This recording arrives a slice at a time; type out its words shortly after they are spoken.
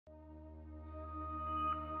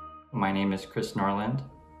My name is Chris Norlund,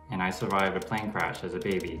 and I survived a plane crash as a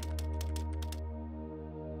baby.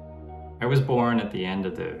 I was born at the end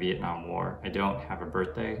of the Vietnam War. I don't have a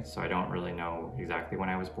birthday, so I don't really know exactly when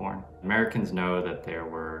I was born. Americans know that there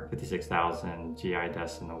were 56,000 GI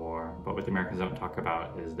deaths in the war, but what the Americans don't talk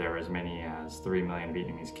about is there were as many as 3 million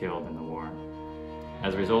Vietnamese killed in the war.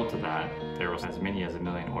 As a result of that, there was as many as 1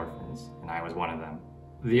 million orphans, and I was one of them.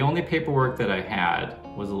 The only paperwork that I had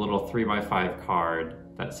was a little 3x5 card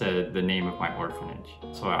that said the name of my orphanage.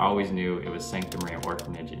 So I always knew it was Sancta Maria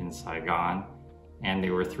Orphanage in Saigon, and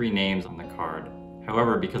there were 3 names on the card.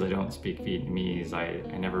 However, because I don't speak Vietnamese, I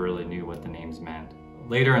never really knew what the names meant.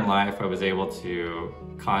 Later in life, I was able to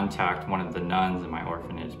contact one of the nuns in my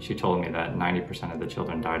orphanage. She told me that 90% of the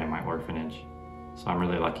children died in my orphanage, so I'm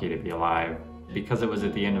really lucky to be alive. Because it was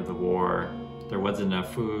at the end of the war, there wasn't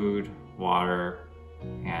enough food, water,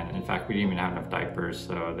 and in fact, we didn't even have enough diapers,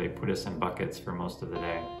 so they put us in buckets for most of the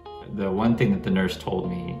day. The one thing that the nurse told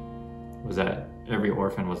me was that every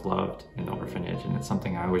orphan was loved in the orphanage, and it's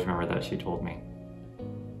something I always remember that she told me.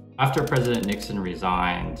 After President Nixon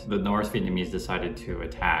resigned, the North Vietnamese decided to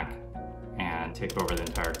attack and take over the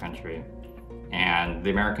entire country. And the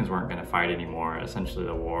Americans weren't going to fight anymore. Essentially,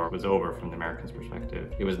 the war was over from the Americans'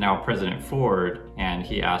 perspective. It was now President Ford, and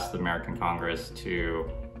he asked the American Congress to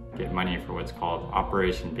get money for what's called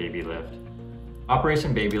Operation Babylift.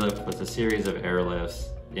 Operation Babylift was a series of airlifts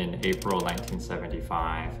in April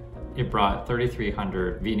 1975. It brought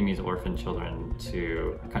 3,300 Vietnamese orphan children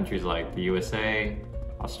to countries like the USA,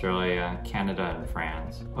 Australia, Canada, and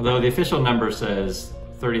France. Although the official number says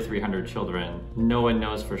 3,300 children, no one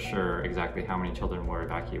knows for sure exactly how many children were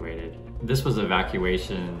evacuated. This was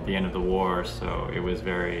evacuation at the end of the war, so it was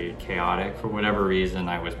very chaotic. For whatever reason,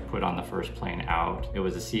 I was put on the first plane out. It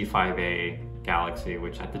was a C-5A Galaxy,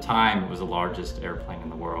 which at the time was the largest airplane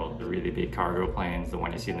in the world. The really big cargo planes, the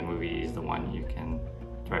one you see in the movies, the one you can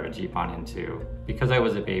drive a Jeep on into. Because I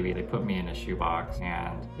was a baby, they put me in a shoebox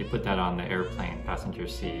and they put that on the airplane passenger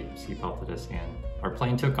seatbelted us in. Our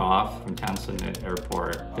plane took off from Tan Son Nhut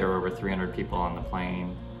Airport. There were over 300 people on the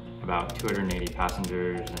plane, about 280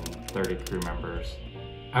 passengers and 30 crew members.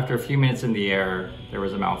 After a few minutes in the air, there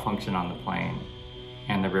was a malfunction on the plane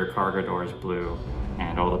and the rear cargo doors blew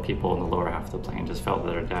and all the people in the lower half of the plane just fell to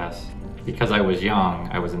their deaths. Because I was young,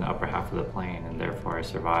 I was in the upper half of the plane and therefore I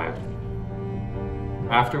survived.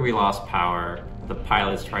 After we lost power, the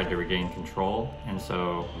pilots tried to regain control, and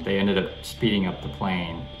so they ended up speeding up the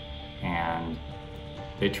plane, and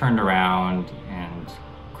they turned around and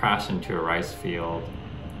crashed into a rice field.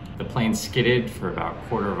 The plane skidded for about a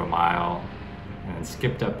quarter of a mile, and then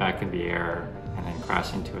skipped up back in the air, and then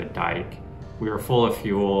crashed into a dike. We were full of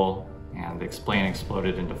fuel, and the plane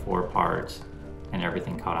exploded into 4 parts, and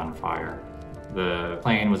everything caught on fire. The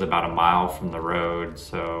plane was about a mile from the road,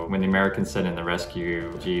 so when the Americans sent in the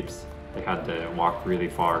rescue jeeps, they had to walk really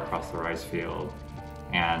far across the rice field.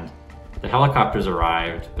 And the helicopters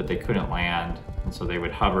arrived, but they couldn't land, and so they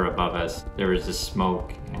would hover above us. There was just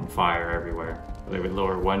smoke and fire everywhere. They would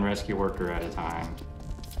lower 1 rescue worker at a time,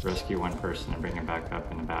 rescue 1 person and bring him back up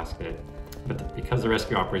in a basket. But because the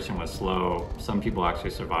rescue operation was slow, some people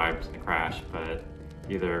actually survived the crash, but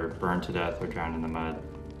either burned to death or drowned in the mud.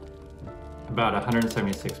 About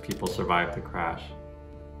 176 people survived the crash,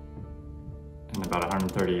 and about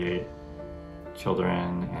 138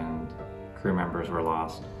 children and crew members were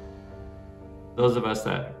lost. Those of us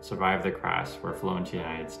that survived the crash were flown to the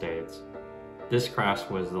United States. This crash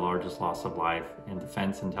was the largest loss of life in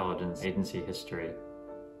Defense Intelligence Agency history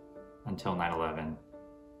until 9/11.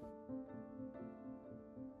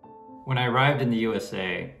 When I arrived in the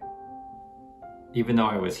USA, even though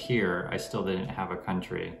I was here, I still didn't have a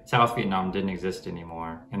country. South Vietnam didn't exist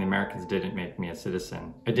anymore, and the Americans didn't make me a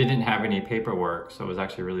citizen. I didn't have any paperwork, so it was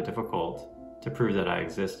actually really difficult to prove that I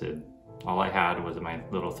existed. All I had was my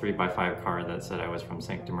little 3x5 card that said I was from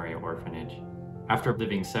Sancta Maria Orphanage. After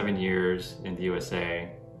living 7 years in the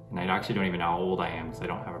USA, and I actually don't even know how old I am because I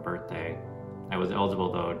don't have a birthday, I was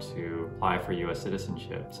eligible though to apply for US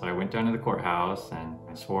citizenship. So I went down to the courthouse and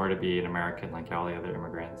I swore to be an American like all the other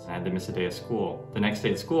immigrants. I had to miss a day of school. The next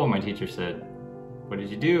day at school, my teacher said, "What did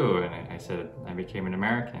you do?" And I said, "I became an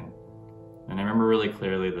American." And I remember really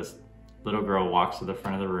clearly this little girl walks to the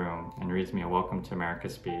front of the room and reads me a Welcome to America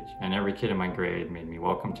speech. And every kid in my grade made me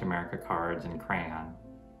Welcome to America cards in crayon.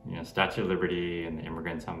 You know, Statue of Liberty and the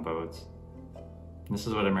immigrants on boats. And this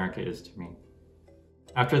is what America is to me.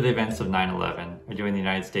 After the events of 9/11, I joined the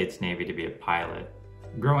United States Navy to be a pilot.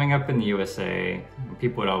 Growing up in the USA,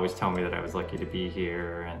 people would always tell me that I was lucky to be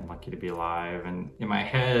here and lucky to be alive. And in my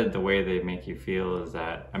head, the way they make you feel is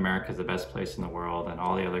that America's the best place in the world and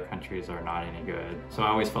all the other countries are not any good. So I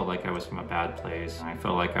always felt like I was from a bad place. I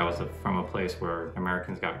felt like I was from a place where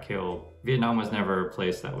Americans got killed. Vietnam was never a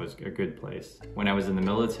place that was a good place. When I was in the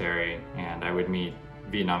military and I would meet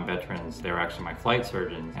Vietnam veterans, they were actually my flight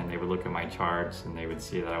surgeons, and they would look at my charts and they would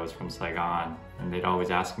see that I was from Saigon, and they'd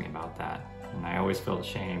always ask me about that. And I always felt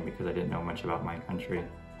shame because I didn't know much about my country.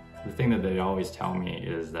 The thing that they'd always tell me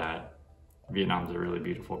is that Vietnam's a really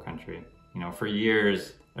beautiful country. You know, for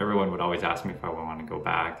years, everyone would always ask me if I would want to go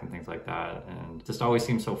back and things like that, and it just always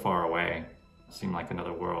seemed so far away. It seemed like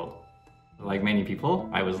another world. Like many people,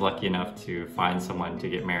 I was lucky enough to find someone to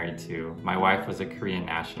get married to. My wife was a Korean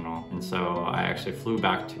national, and so I actually flew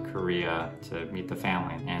back to Korea to meet the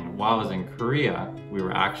family. And while I was in Korea, we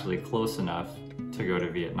were actually close enough to go to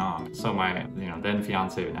Vietnam. So my then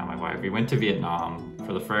fiance, now my wife, we went to Vietnam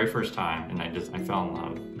for the very first time, and I fell in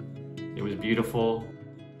love. It was beautiful.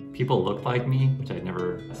 People looked like me, which I'd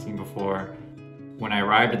never seen before. When I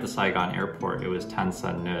arrived at the Saigon airport, it was Tan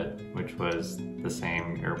Son Nhut, which was the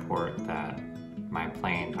same airport that my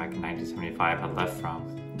plane back in 1975 had left from.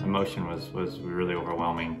 The emotion was really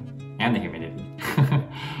overwhelming, and the humidity.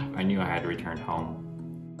 I knew I had to return home.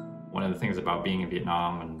 One of the things about being in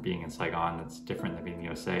Vietnam and being in Saigon that's different than being in the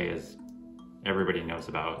USA is everybody knows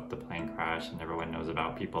about the plane crash and everyone knows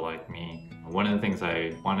about people like me. One of the things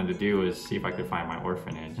I wanted to do is see if I could find my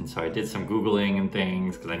orphanage. And so I did some Googling and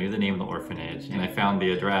things because I knew the name of the orphanage, and I found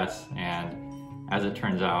the address, and as it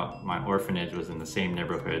turns out, my orphanage was in the same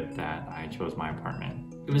neighborhood that I chose my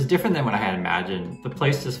apartment. It was different than what I had imagined. The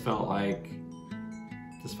place just felt like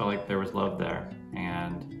there was love there.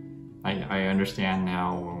 And I understand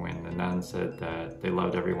now when the nun said that they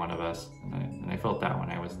loved every one of us, and I felt that when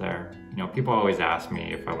I was there. You know, people always ask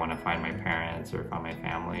me if I want to find my parents or find my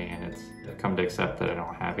family, and I've come to accept that I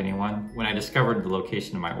don't have anyone. When I discovered the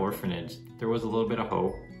location of my orphanage, there was a little bit of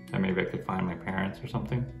hope that maybe I could find my parents or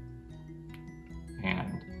something.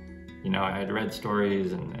 And, you know, I had read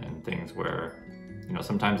stories and things where, you know,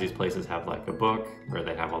 sometimes these places have like a book where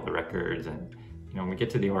they have all the records, and you know, we get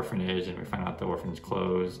to the orphanage and we find out the orphanage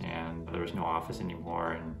closed and there was no office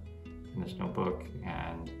anymore and there's no book,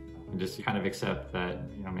 and I just kind of accept that,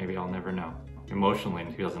 you know, maybe I'll never know. Emotionally,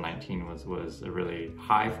 in 2019 was a really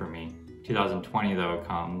high for me. 2020 though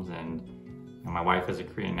comes, and you know, my wife is a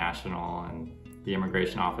Korean national and the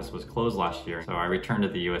immigration office was closed last year. So I returned to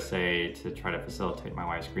the USA to try to facilitate my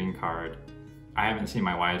wife's green card. I haven't seen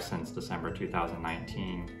my wife since December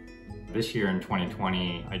 2019. This year in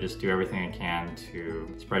 2020, I just do everything I can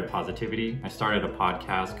to spread positivity. I started a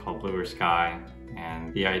podcast called Bluer Sky,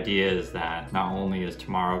 and the idea is that not only is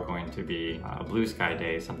tomorrow going to be a blue sky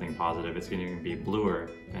day, something positive, it's going to be bluer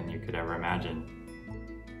than you could ever imagine.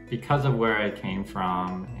 Because of where I came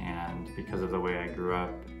from and because of the way I grew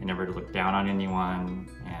up, I never look down on anyone,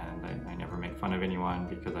 and I never make fun of anyone,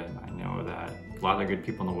 because I know that a lot of good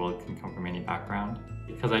people in the world can come from any background.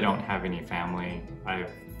 Because I don't have any family, I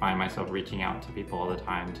find myself reaching out to people all the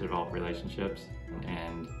time to develop relationships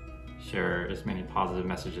and share as many positive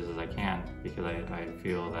messages as I can, because I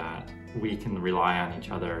feel that we can rely on each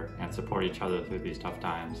other and support each other through these tough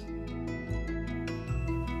times.